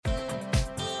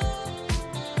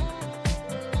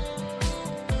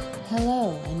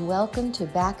welcome to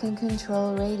Back in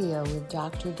Control Radio with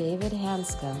Dr. David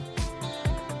Hanscom.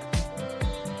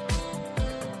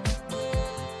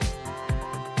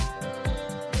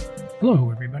 Hello,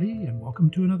 everybody, and welcome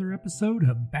to another episode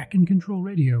of Back in Control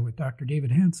Radio with Dr.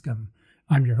 David Hanscom.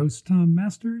 I'm your host, Tom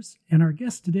Masters, and our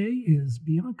guest today is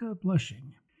Bianca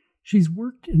Blushing. She's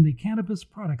worked in the cannabis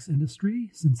products industry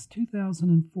since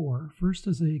 2004, first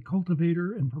as a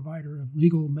cultivator and provider of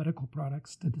legal medical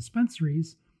products to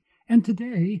dispensaries, and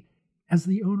today as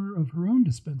the owner of her own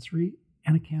dispensary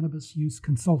and a cannabis use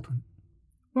consultant.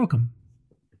 Welcome.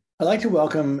 I'd like to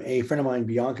welcome a friend of mine,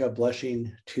 Bianca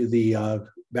Blushing, to the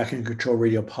Back in Control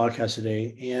Radio podcast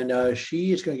today. And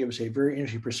she is going to give us a very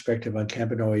interesting perspective on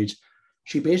cannabinoids.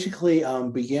 She basically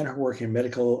began her work in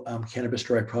medical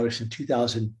cannabis-derived products in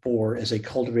 2004 as a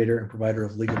cultivator and provider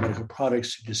of legal medical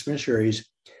products to dispensaries.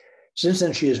 Since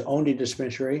then, she has owned a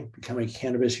dispensary, become a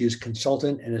cannabis use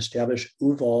consultant, and established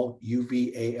Uval,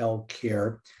 UVAL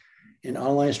Care, an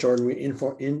online store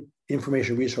and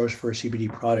information resource for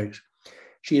CBD products.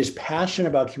 She is passionate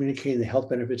about communicating the health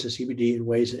benefits of CBD in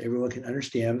ways that everyone can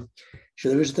understand. She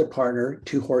lives with her partner,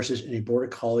 2 horses, and a border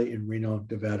collie in Reno,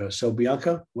 Nevada. So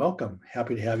Bianca, welcome.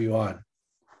 Happy to have you on.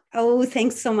 Oh,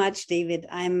 thanks so much, David.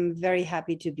 I'm very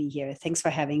happy to be here. Thanks for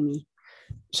having me.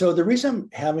 So the reason I'm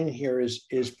having it here is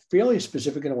fairly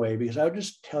specific in a way, because I would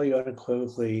just tell you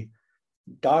unequivocally,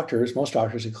 most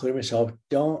doctors, including myself,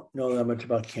 don't know that much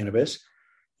about cannabis.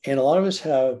 And a lot of us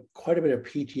have quite a bit of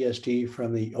PTSD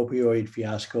from the opioid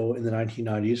fiasco in the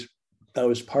 1990s. I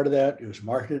was part of that. It was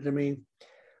marketed to me.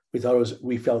 We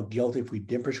felt guilty if we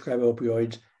didn't prescribe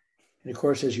opioids. And of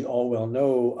course, as you all well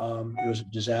know, it was a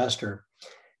disaster.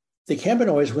 The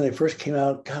cannabinoids, when they first came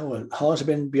out, God, how long has it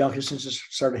been, Bianca, since it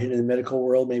started hitting the medical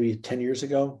world? Maybe 10 years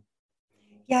ago?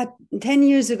 Yeah, 10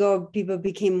 years ago, people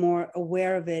became more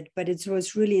aware of it, but it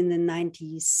was really in the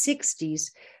 1960s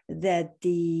that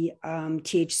the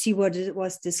THC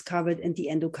was discovered in the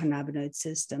endocannabinoid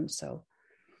system. So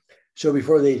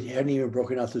before they hadn't even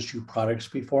broken out those 2 products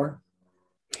before?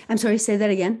 I'm sorry, say that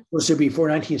again. Well, so before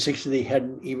 1960, they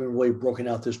hadn't even really broken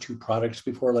out those 2 products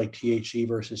before, like THC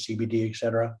versus CBD, et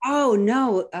cetera? Oh,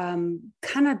 no.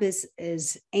 Cannabis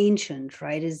is ancient,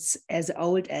 right? It's as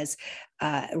old as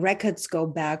records go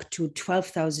back to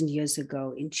 12,000 years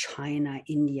ago in China,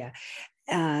 India.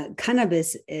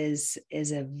 Cannabis is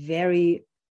a very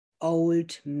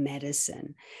old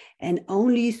medicine. And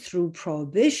only through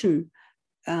prohibition,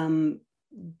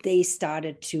 they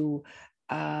started to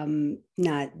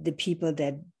the people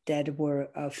that were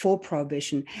for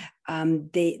prohibition,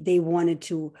 they wanted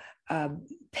to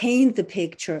paint the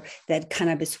picture that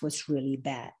cannabis was really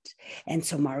bad, and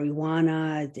so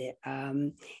marijuana,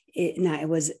 it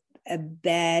was a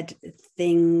bad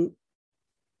thing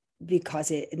because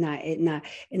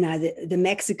the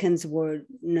Mexicans were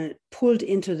pulled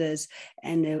into this,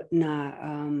 and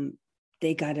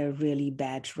they got a really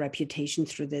bad reputation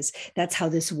through this. That's how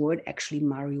this word, actually,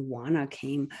 marijuana,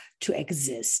 came to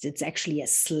exist. It's actually a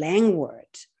slang word.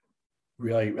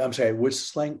 Really? I'm sorry, which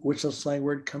does slang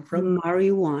word come from?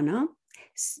 Marijuana.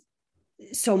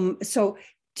 So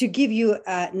to give you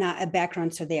now a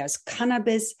background, so there's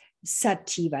cannabis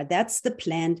sativa. That's the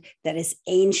plant that is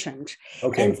ancient.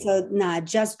 Okay. And so now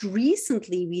just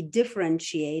recently we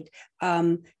differentiate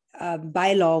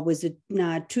by law with the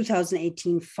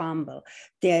 2018 Farm Bill.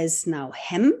 There's now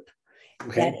hemp,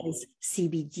 that is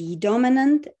CBD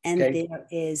dominant, and there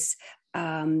is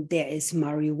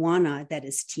marijuana that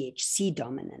is THC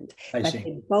dominant. But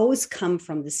they both come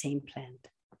from the same plant.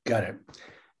 Got it.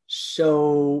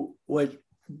 So what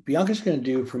Bianca's going to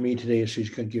do for me today is she's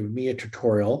going to give me a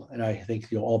tutorial, and I think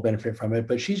you'll all benefit from it.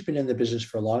 But she's been in the business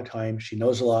for a long time. She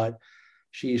knows a lot.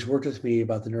 She's worked with me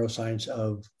about the neuroscience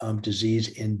of disease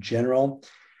in general.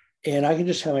 And I can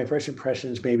just have my first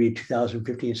impressions, maybe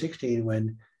 2015, 16,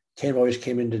 when cannabis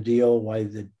came into deal, why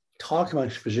the talk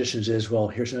amongst physicians is, well,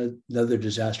 here's another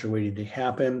disaster waiting to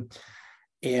happen.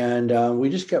 And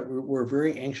we're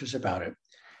very anxious about it.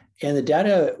 And the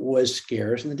data was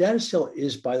scarce, and the data still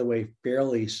is, by the way,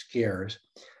 fairly scarce.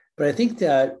 But I think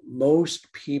that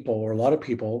most people, or a lot of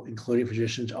people, including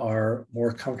physicians, are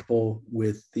more comfortable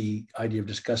with the idea of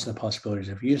discussing the possibilities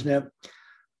of using it.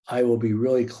 I will be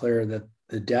really clear that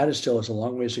the data still is a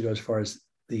long ways to go as far as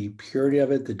the purity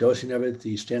of it, the dosing of it,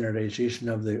 the standardization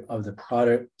of the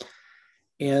product.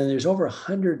 And there's over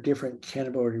 100 different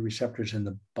cannabinoid receptors in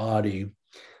the body.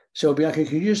 So Bianca,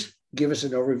 can you just give us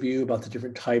an overview about the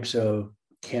different types of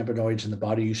cannabinoids in the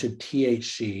body? You said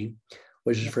THC,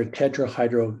 which is for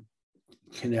tetrahydrocannabinol.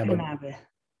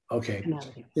 Okay.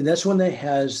 And that's one that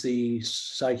has the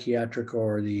psychiatric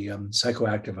or the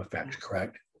psychoactive effect,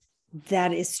 correct?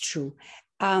 That is true.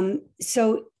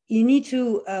 So you need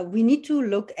to we need to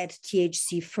look at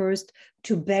THC first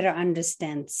to better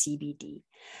understand CBD.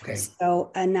 Okay.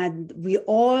 So, and we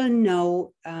all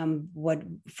know what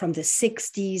from the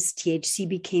 60s, THC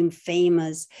became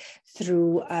famous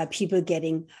through people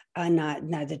getting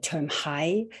not the term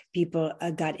high, people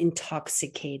got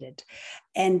intoxicated.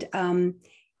 And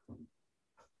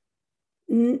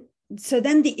so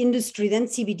then the industry, then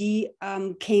CBD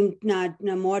came now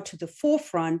more to the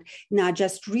forefront, now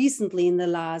just recently in the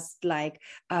last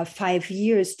 5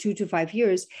 years, 2 to 5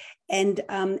 years. And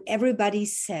everybody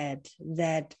said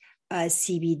that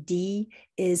CBD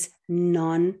is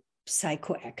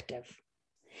non-psychoactive.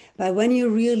 But when you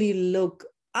really look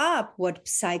up what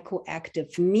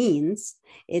psychoactive means,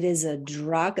 it is a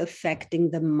drug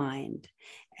affecting the mind,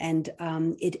 and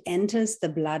it enters the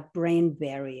blood-brain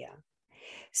barrier.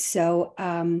 So,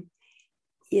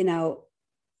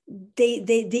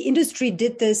 the industry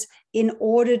did this in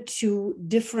order to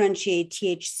differentiate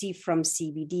THC from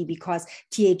CBD because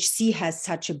THC has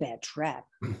such a bad rap.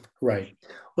 Right.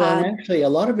 Well, and actually, a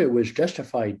lot of it was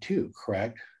justified too,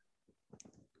 correct?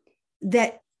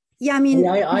 I got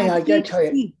to tell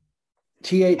you,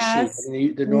 THC has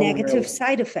the negative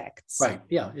side effects. Right.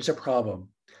 Yeah, it's a problem.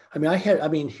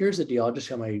 Here's the deal. I'll just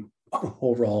have my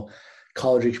overall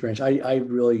college experience. I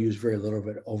really used very little of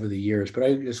it over the years, but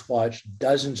I just watched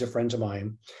dozens of friends of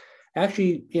mine.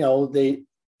 Actually, they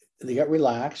got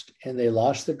relaxed and they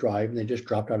lost the drive and they just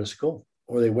dropped out of school,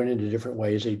 or they went into different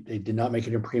ways. They did not make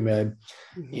it in pre-med.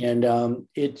 Mm-hmm. And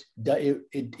it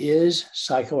is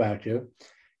psychoactive,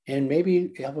 and maybe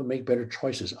you have to make better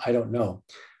choices. I don't know.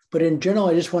 But in general,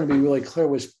 I just want to be really clear,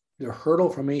 was the hurdle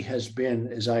for me has been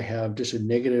is I have just a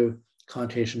negative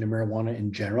connotation to marijuana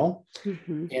in general.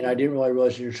 Mm-hmm. And I didn't really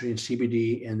realize the difference between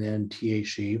CBD and then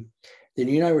THC. Then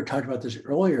you and I were talking about this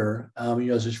earlier.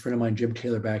 There's this friend of mine, Jim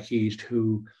Taylor back east,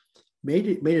 who made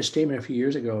a statement a few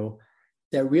years ago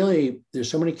that really there's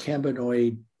so many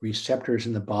cannabinoid receptors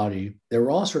in the body. They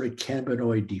were all sort of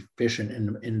cannabinoid deficient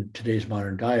in today's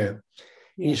modern diet.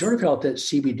 Yes. And he sort of felt that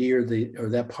CBD or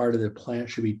that part of the plant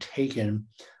should be taken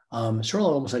sort of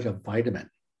almost like a vitamin,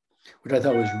 which I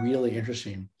thought was really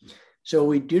interesting. So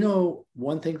we do know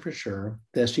one thing for sure,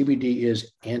 that CBD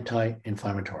is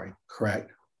anti-inflammatory,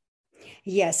 correct?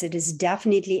 Yes, it is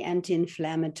definitely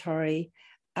anti-inflammatory,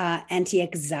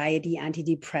 anti-anxiety,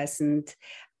 antidepressant.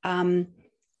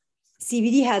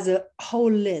 CBD has a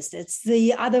whole list. It's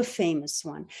the other famous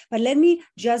one. But let me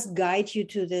just guide you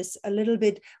to this a little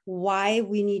bit, why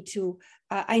we need to,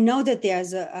 I know that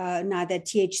there's now that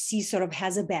THC sort of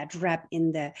has a bad rep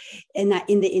in the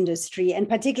industry, and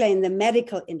particularly in the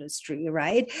medical industry,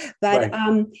 right? But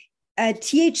right.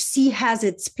 THC has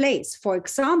its place. For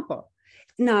example,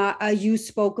 now you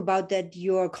spoke about that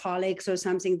your colleagues or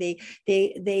something, they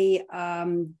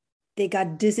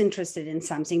got disinterested in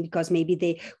something because maybe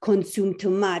they consumed too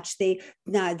much.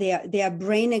 Their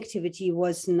brain activity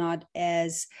was not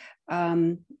as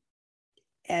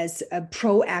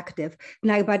proactive.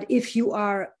 But if you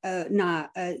are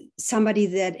somebody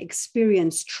that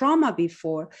experienced trauma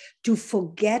before, to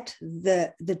forget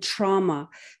the trauma,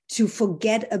 to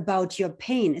forget about your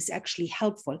pain is actually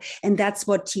helpful. And that's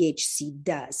what THC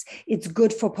does. It's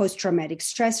good for post-traumatic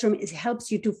stress. It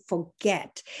helps you to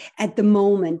forget at the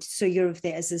moment. So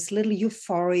there's this little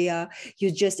euphoria,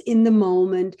 you're just in the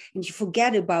moment and you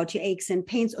forget about your aches and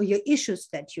pains or your issues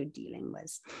that you're dealing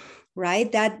with, right?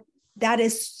 That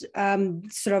is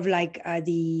sort of like now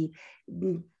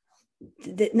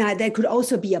there could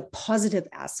also be a positive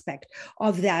aspect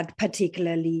of that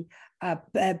particular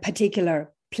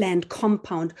plant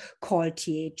compound called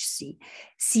THC.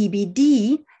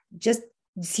 CBD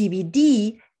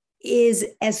is,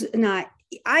 as now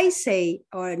I say,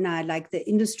 or now like the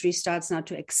industry starts now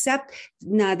to accept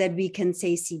now that we can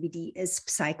say CBD is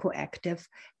psychoactive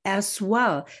as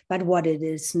well. But what it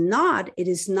is not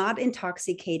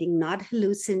intoxicating, not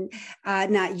hallucin.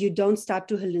 Now you don't start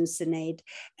to hallucinate,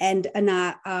 and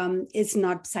it's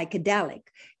not psychedelic.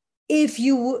 If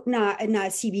you now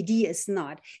CBD is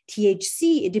not.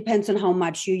 THC, it depends on how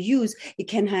much you use. It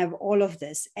can have all of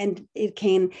this, and it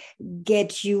can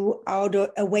get you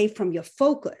away from your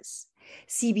focus.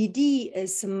 CBD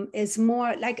is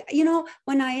more like,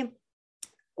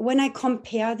 when I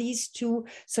compare these two,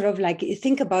 sort of like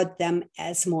think about them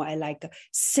as more like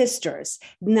sisters.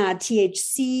 Now,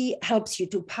 THC helps you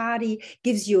to party,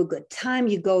 gives you a good time.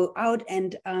 You go out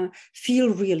and feel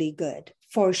really good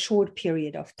for a short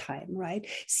period of time, right?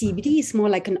 CBD is more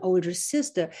like an older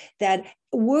sister that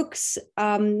works,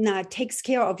 takes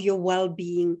care of your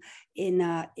well-being in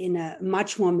a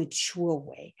much more mature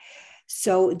way.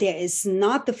 So there is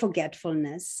not the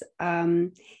forgetfulness.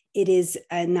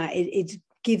 It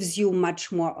gives you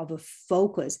much more of a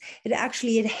focus. It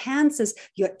actually enhances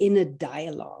your inner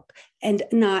dialogue. And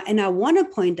I want to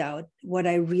point out what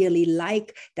I really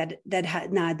like that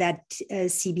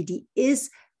CBD is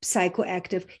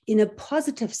psychoactive in a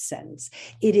positive sense.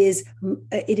 It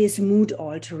is mood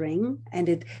altering, and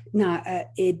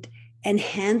it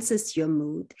enhances your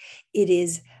mood. It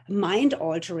is mind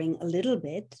altering a little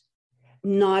bit,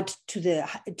 not to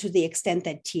the extent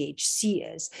that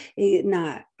THC is.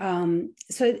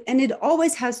 And it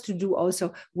always has to do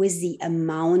also with the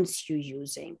amounts you're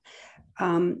using.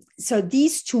 So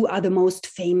these two are the most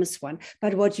famous one.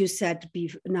 But what you said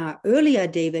earlier,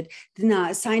 David,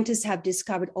 scientists have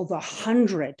discovered over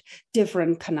 100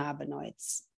 different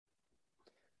cannabinoids.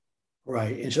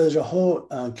 Right. And so there's a whole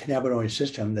cannabinoid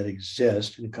system that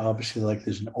exists. And obviously, like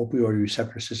there's an opioid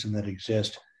receptor system that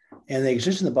exists. And they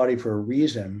exist in the body for a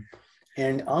reason.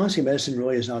 And honestly, medicine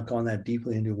really has not gone that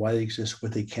deeply into why they exist,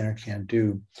 what they can or can't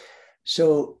do.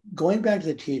 So going back to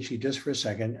the THC just for a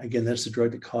second, again, that's the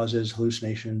drug that causes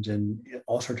hallucinations and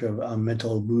all sorts of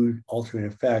mental mood altering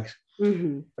effects.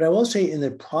 Mm-hmm. But I will say, in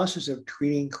the process of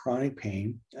treating chronic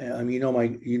pain, you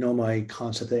know my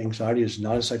concept that anxiety is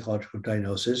not a psychological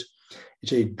diagnosis.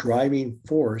 It's a driving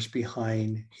force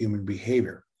behind human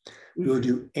behavior. We will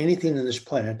do anything on this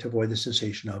planet to avoid the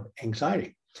sensation of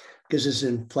anxiety because it's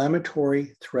an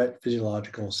inflammatory threat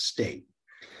physiological state.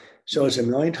 So it's a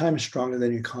million times stronger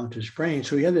than your conscious brain.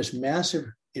 So you have this massive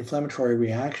inflammatory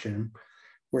reaction.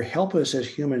 We're helpless as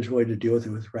humans really to deal with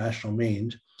it with rational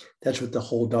means. That's what the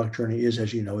whole doc journey is,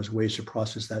 as you know, is ways to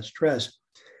process that stress.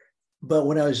 But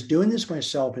when I was doing this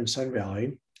myself in Sun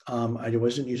Valley, I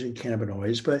wasn't using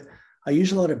cannabinoids, but I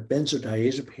use a lot of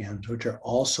benzodiazepines, which are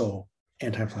also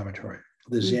anti-inflammatory.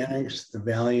 The Xanax, the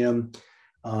Valium,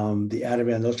 the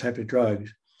Ativan, those type of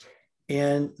drugs.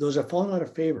 And those have fallen out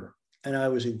of favor. And I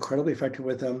was incredibly effective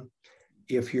with them.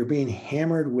 If you're being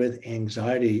hammered with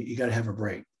anxiety, you got to have a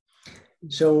break.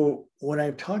 So when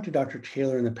I've talked to Dr.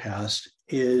 Taylor in the past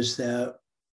is that,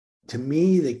 to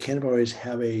me, the cannabinoids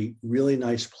have a really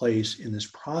nice place in this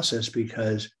process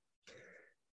because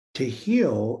to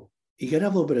heal, you got to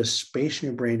have a little bit of space in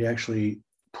your brain to actually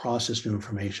process new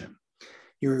information.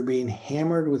 You're being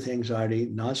hammered with anxiety,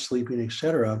 not sleeping, et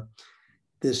cetera.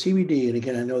 The CBD, and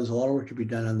again, I know there's a lot of work to be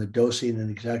done on the dosing and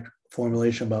exact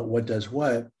formulation about what does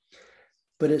what,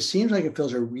 but it seems like it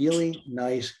fills a really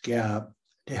nice gap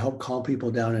to help calm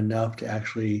people down enough to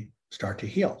actually start to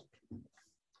heal.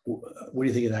 What do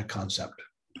you think of that concept?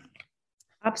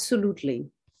 Absolutely.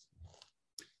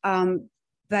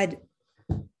 But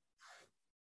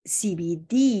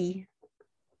CBD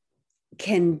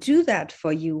can do that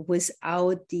for you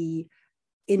without the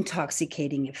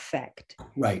intoxicating effect.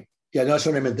 Right. Yeah, that's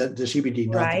what I meant, the CBD,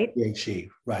 not right? the THC.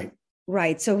 Right.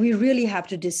 Right. So we really have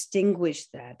to distinguish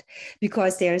that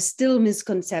because there are still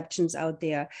misconceptions out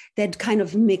there that kind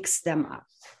of mix them up.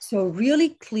 So really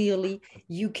clearly,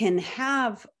 you can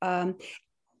have that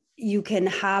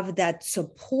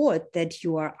support that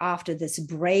you are after this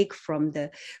break from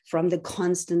the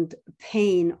constant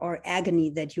pain or agony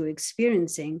that you're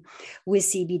experiencing with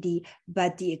CBD.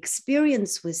 But the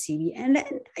experience with CBD, and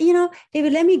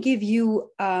David, let me give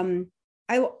you.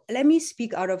 Let me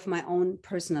speak out of my own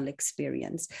personal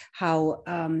experience, how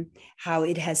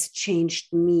it has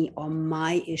changed me or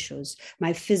my issues,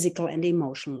 my physical and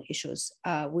emotional issues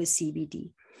with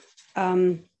CBD.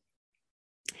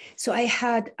 So I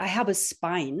have a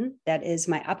spine that is,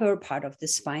 my upper part of the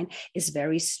spine is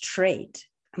very straight.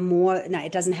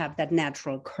 It doesn't have that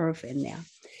natural curve in there.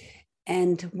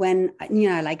 And when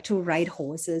I like to ride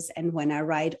horses, and when I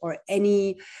ride or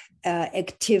any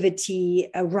activity,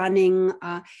 running,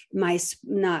 my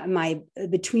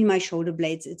between my shoulder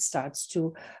blades, it starts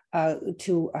to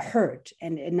hurt,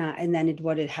 and then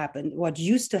what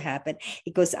used to happen,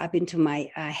 it goes up into my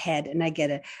head, and I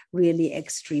get a really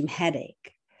extreme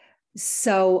headache.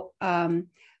 So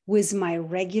with my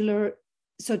regular.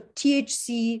 So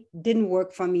THC didn't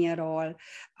work for me at all.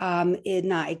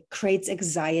 It creates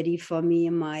anxiety for me.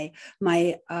 I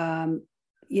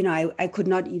could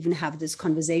not even have this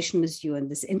conversation with you in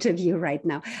this interview right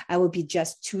now. I would be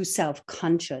just too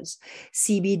self-conscious.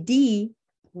 CBD,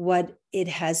 what it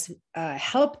has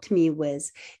helped me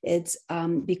with, it's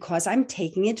because I'm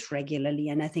taking it regularly.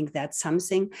 And I think that's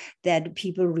something that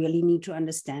people really need to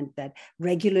understand, that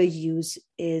regular use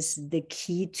is the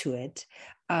key to it.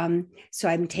 So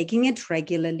I'm taking it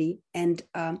regularly, and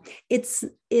I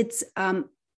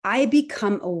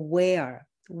become aware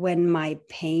when my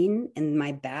pain in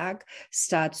my back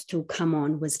starts to come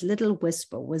on with little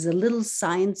whisper, with a little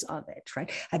signs of it,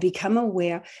 right? I become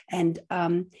aware, and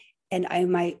I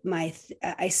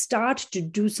start to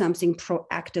do something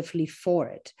proactively for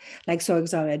it. Like, so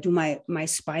example, I do my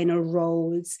spinal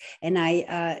rolls, and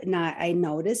I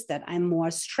notice that I'm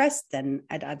more stressed than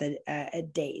at other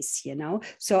days,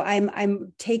 So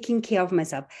I'm taking care of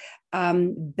myself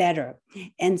better,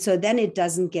 and so then it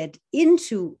doesn't get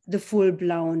into the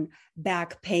full-blown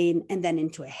back pain and then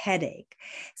into a headache.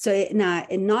 So now,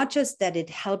 and not just that it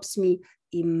helps me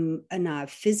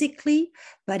physically,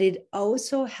 but it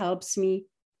also helps me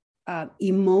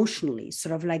emotionally.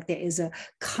 Sort of like there is a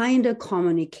kind of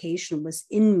communication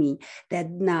within me that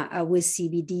with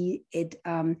CBD,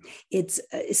 it's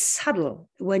subtle.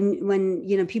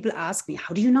 When people ask me,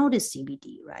 how do you know this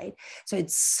CBD, right? So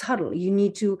it's subtle. You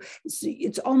need to.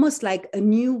 It's almost like a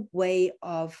new way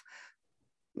of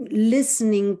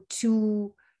listening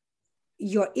to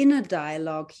your inner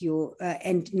dialogue,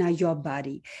 and now your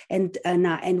body, and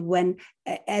when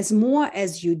as more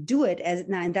as you do it,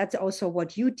 and that's also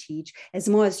what you teach, as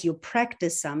more as you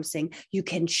practice something, you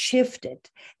can shift it,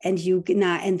 and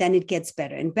and then it gets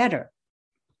better and better.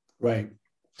 Right.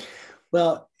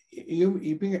 Well,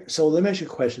 you bring, so let me ask you a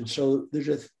question. So there's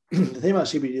the thing about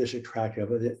CBD that's attractive,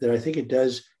 that I think it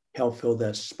does help fill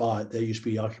that spot that used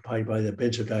to be occupied by the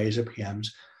benzodiazepines,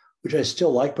 which I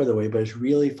still like, by the way, but it's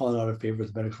really fallen out of favor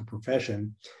with the medical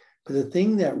profession. But the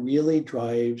thing that really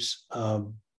drives,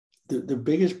 the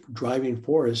biggest driving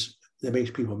force that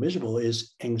makes people miserable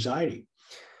is anxiety.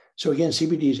 So again,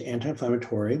 CBD is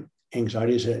anti-inflammatory.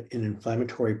 Anxiety is an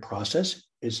inflammatory process.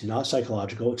 It's not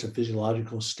psychological, it's a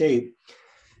physiological state.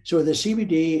 So the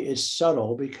CBD is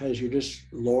subtle because you're just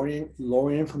lowering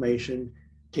inflammation,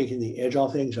 taking the edge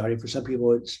off the anxiety. For some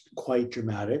people, it's quite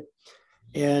dramatic.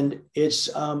 And it's,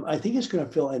 I think it's going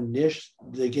to fill a niche.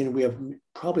 Again, we have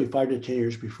probably 5 to 10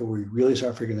 years before we really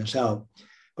start figuring this out.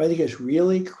 But I think it's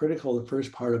really critical, the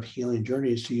first part of healing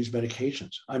journey is to use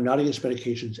medications. I'm not against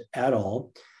medications at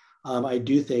all. I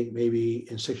do think maybe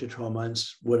in 6 to 12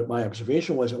 months, what my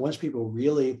observation was that once people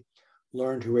really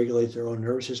learn to regulate their own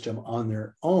nervous system on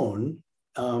their own,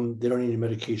 they don't need any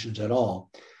medications at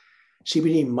all.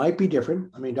 CBD might be different.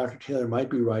 I mean, Dr. Taylor might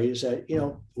be right, is that,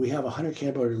 we have 100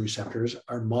 cannabinoid receptors.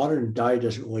 Our modern diet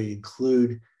doesn't really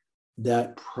include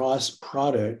that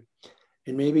product.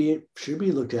 And maybe it should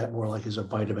be looked at more like as a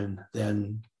vitamin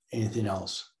than anything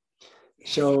else.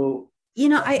 So,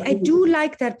 I do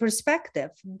like that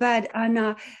perspective, but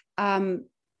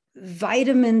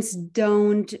vitamins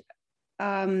don't,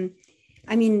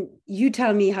 you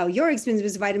tell me how your experience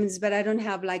with vitamins, but I don't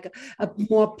have like a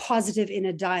more positive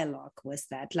inner dialogue with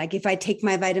that. Like if I take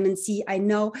my vitamin C, I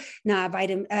know now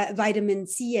vitamin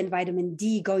C and vitamin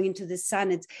D going into the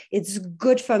sun, it's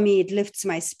good for me. It lifts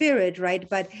my spirit, right?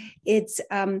 But it's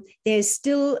there's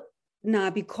still now,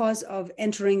 because of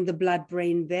entering the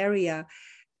blood-brain barrier,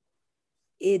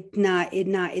 it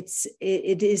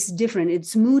is different.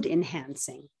 It's mood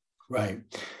enhancing. Right.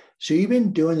 So you've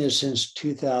been doing this since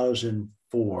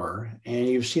 2004, and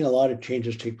you've seen a lot of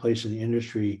changes take place in the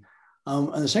industry.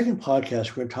 On the second podcast,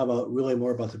 we're going to talk about really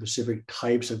more about the specific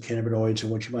types of cannabinoids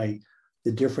and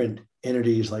the different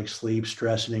entities like sleep,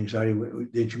 stress, and anxiety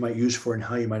that you might use for and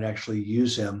how you might actually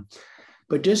use them.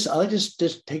 But I'd like to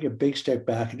just take a big step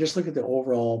back and just look at the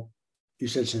overall. You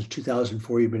said since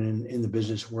 2004, you've been in the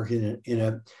business working in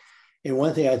it. And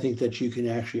one thing I think that you can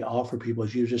actually offer people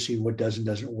is you've just seen what does and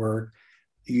doesn't work.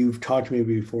 You've talked to me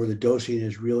before, the dosing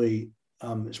is really,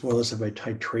 it's more or less of a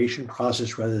titration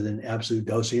process rather than absolute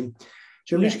dosing.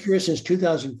 So I'm just curious, since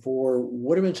 2004,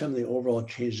 what have been some of the overall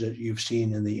changes that you've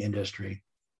seen in the industry?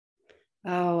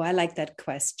 Oh, I like that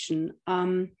question.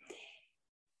 10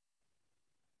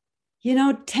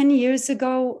 years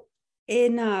ago,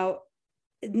 the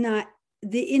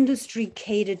industry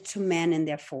catered to men in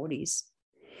their 40s.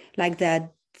 Like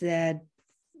that, it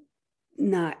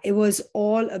was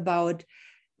all about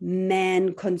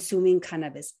men consuming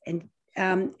cannabis, and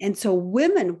so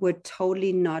women were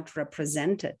totally not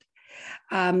represented.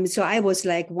 So I was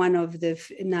like one of the.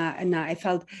 I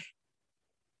felt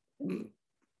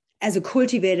as a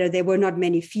cultivator, there were not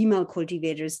many female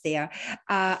cultivators there.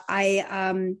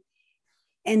 And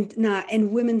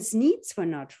women's needs were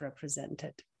not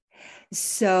represented.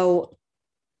 So.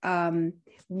 So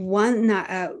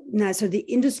the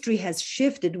industry has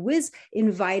shifted with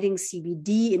inviting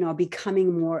CBD,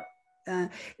 becoming more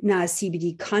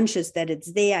CBD conscious, that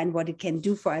it's there and what it can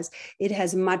do for us. It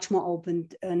has much more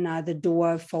opened the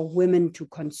door for women to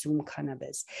consume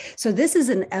cannabis. So this is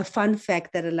a fun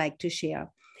fact that I like to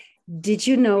share. Did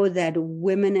you know that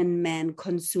women and men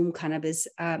consume cannabis,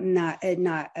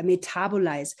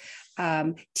 metabolize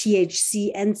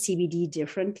THC and CBD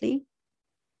differently?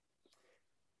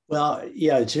 Well,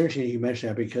 yeah, it's interesting you mentioned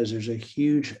that because there's a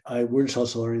huge, we're just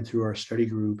also learning through our study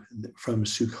group from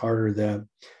Sue Carter that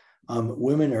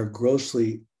women are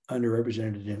grossly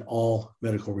underrepresented in all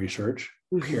medical research,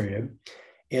 period,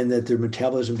 and that their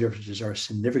metabolism differences are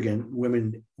significant.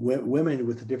 Women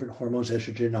with the different hormones,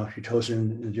 estrogen,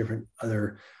 oxytocin, and different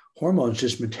other hormones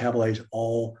just metabolize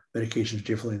all medications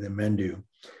differently than men do,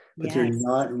 but they're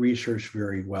not researched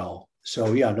very well.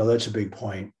 So yeah, no, that's a big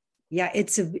point. Yeah,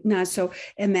 so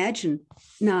imagine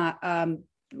now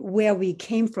where we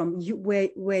came from,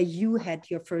 where you had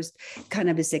your first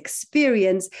cannabis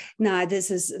experience. Now this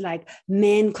is like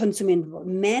men can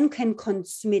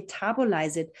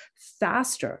metabolize it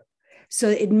faster. So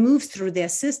it moves through their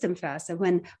system faster.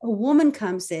 When a woman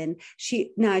comes in,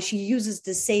 she uses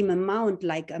the same amount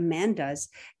like a man does,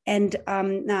 and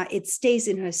now it stays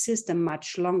in her system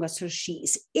much longer. So she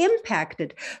is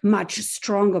impacted much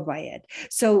stronger by it.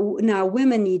 So now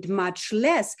women need much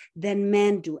less than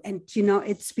men do, and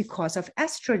it's because of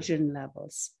estrogen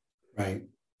levels. Right.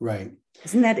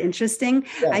 Isn't that interesting?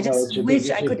 Yeah, I just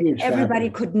wish everybody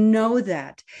could know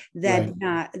that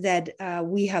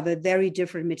we have a very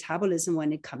different metabolism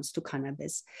when it comes to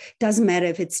cannabis. Doesn't matter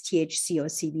if it's THC or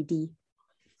CBD.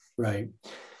 Right.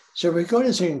 So if we go to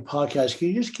the second podcast, can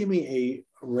you just give me a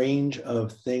range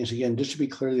of things? Again, just to be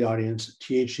clear to the audience,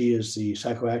 THC is the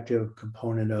psychoactive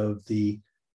component of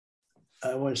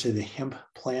I want to say the hemp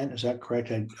plant. Is that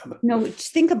correct? No,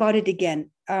 think about it again.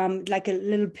 Like a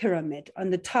little pyramid. On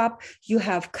the top, you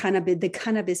have the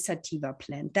cannabis sativa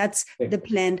plant. That's the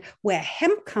plant where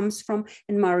hemp comes from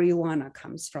and marijuana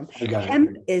comes from.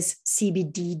 Hemp is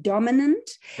CBD dominant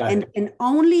and can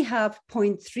only have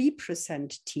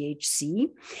 0.3% THC.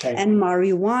 And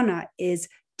marijuana is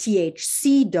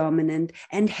THC dominant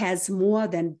and has more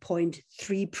than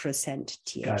 0.3%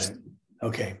 THC. Got it.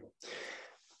 Okay.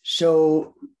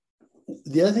 So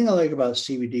the other thing I like about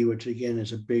CBD, which again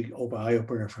is a big eye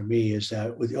opener for me, is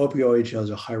that with the opioids,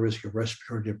 there's a high risk of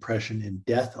respiratory depression and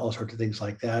death, all sorts of things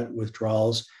like that,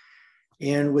 withdrawals.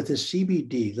 And with the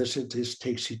CBD, let's just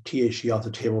take THC off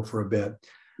the table for a bit.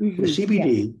 With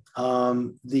CBD,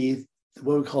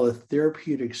 what we call a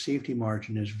therapeutic safety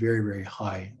margin is very, very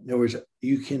high. In other words,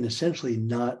 you can essentially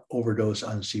not overdose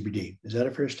on CBD. Is that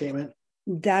a fair statement?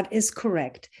 That is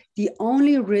correct. The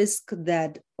only risk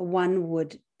that one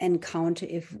would encounter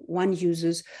if one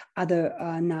uses other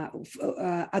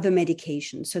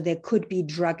medications, so there could be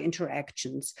drug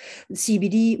interactions.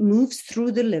 CBD moves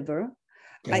through the liver.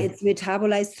 It's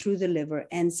metabolized through the liver.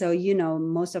 And so,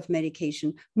 most of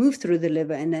medication move through the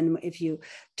liver. And then if you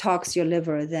tox your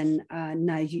liver, then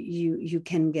now you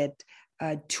can get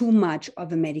too much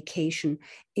of a medication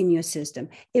in your system.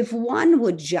 If one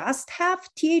would just have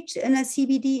THC and a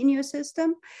CBD in your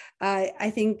system,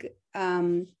 I think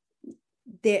I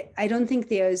don't think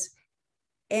there's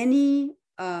any.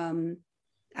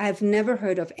 I've never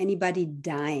heard of anybody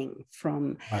dying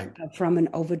from an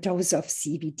overdose of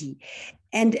CBD,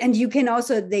 and you can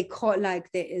also they call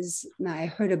like there is now I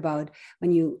heard about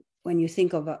when you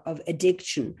think of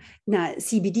addiction. Now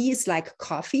CBD is like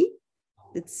coffee.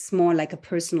 It's more like a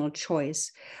personal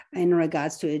choice in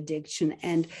regards to addiction.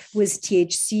 And with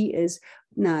THC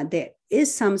there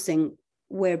is something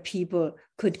where people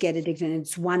could get addicted. And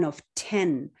it's one of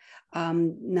 10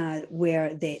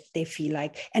 where they feel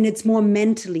like, and it's more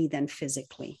mentally than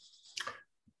physically.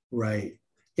 Right.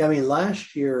 Yeah. I mean,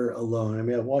 last year alone,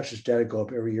 I've watched this data go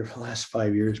up every year for the last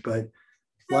 5 years, but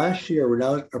last year we're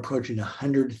now approaching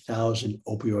 100,000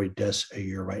 opioid deaths a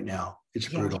year right now. It's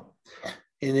brutal.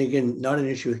 And again, not an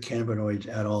issue with cannabinoids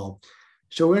at all.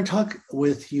 So we're going to talk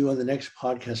with you on the next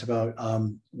podcast about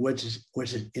what's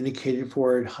indicated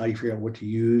for it, how you figure out what to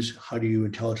use, how do you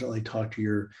intelligently talk to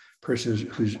your person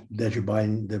that you're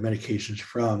buying the medications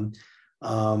from.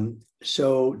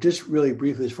 So just really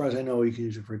briefly, as far as I know, you can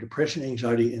use it for depression,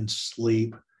 anxiety, and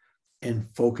sleep, and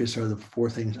focus are the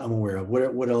 4 things I'm aware of.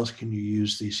 What else can you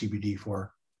use the CBD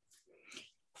for?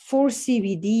 For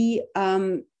CBD,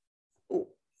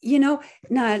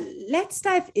 now let's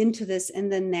dive into this in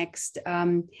the next,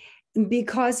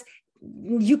 because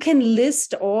you can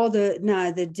list all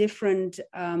the different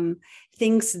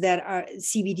things that are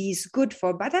CBD is good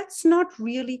for, but that's not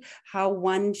really how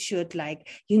one should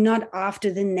you're not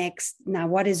after the next, now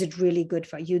what is it really good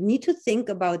for? You need to think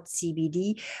about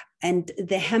CBD and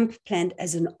the hemp plant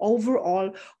as an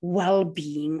overall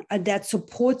well-being that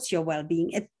supports your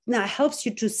well-being. It now helps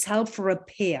you to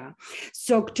self-repair.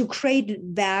 So to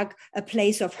create back a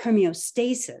place of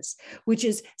homeostasis, which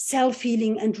is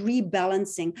self-healing and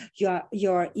rebalancing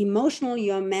your emotional,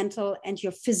 your mental, and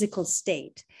your physical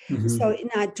state. Mm-hmm. So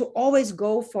to always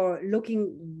go for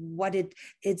looking what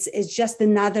it's just the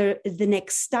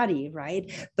next study,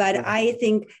 right? But I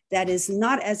think that is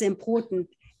not as important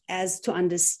as to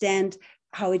understand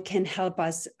how it can help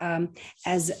us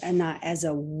as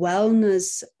a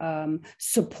wellness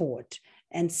support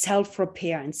and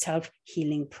self-repair and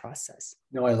self-healing process.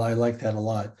 No, I like that a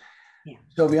lot. Yeah.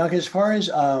 So Bianca, as far as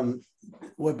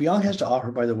what Bianca has to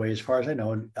offer, by the way, as far as I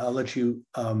know, and I'll let you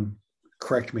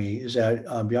correct me, is that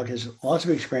Bianca has lots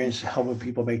of experience helping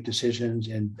people make decisions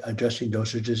and adjusting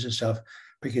dosages and stuff,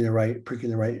 picking the right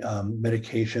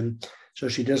medication. So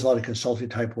she does a lot of consulting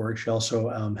type work. She also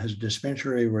has a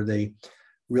dispensary where they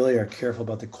really are careful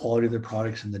about the quality of their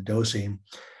products and the dosing.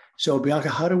 So Bianca,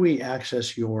 how do we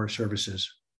access your services?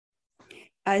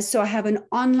 So I have an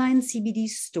online CBD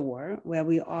store where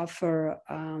we offer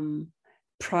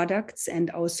products and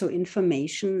also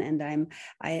information, and I'm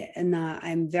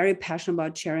very passionate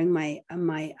about sharing my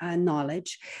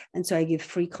knowledge, and so I give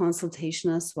free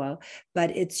consultation as well.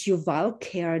 But it's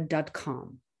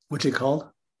yuvalcare.com. What's it called?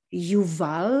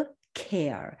 Yuval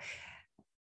Care.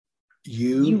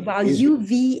 Yuval,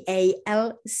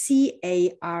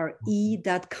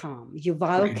 UVALCARE.com.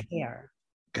 Yuval Care.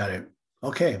 Got it.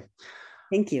 Okay.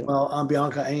 Thank you. Well,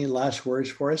 Bianca, any last words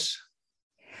for us?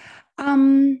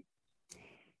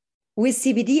 With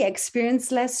CBD,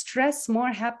 experience less stress,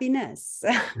 more happiness.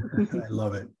 I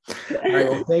love it. All right.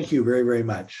 Well, thank you very, very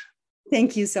much.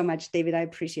 Thank you so much, David. I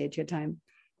appreciate your time.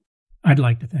 I'd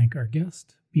like to thank our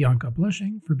guest, Bianca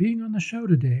Blushing, for being on the show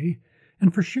today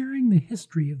and for sharing the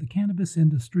history of the cannabis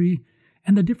industry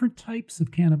and the different types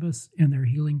of cannabis and their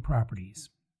healing properties.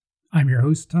 I'm your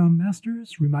host, Tom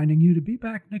Masters, reminding you to be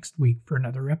back next week for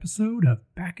another episode of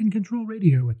Back in Control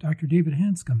Radio with Dr. David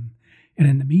Hanscom. And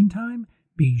in the meantime,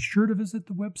 be sure to visit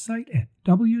the website at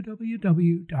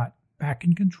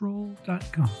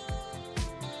www.backincontrol.com.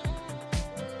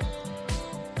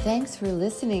 Thanks for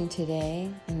listening today,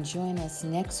 and join us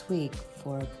next week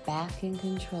for Back in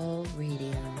Control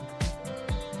Radio.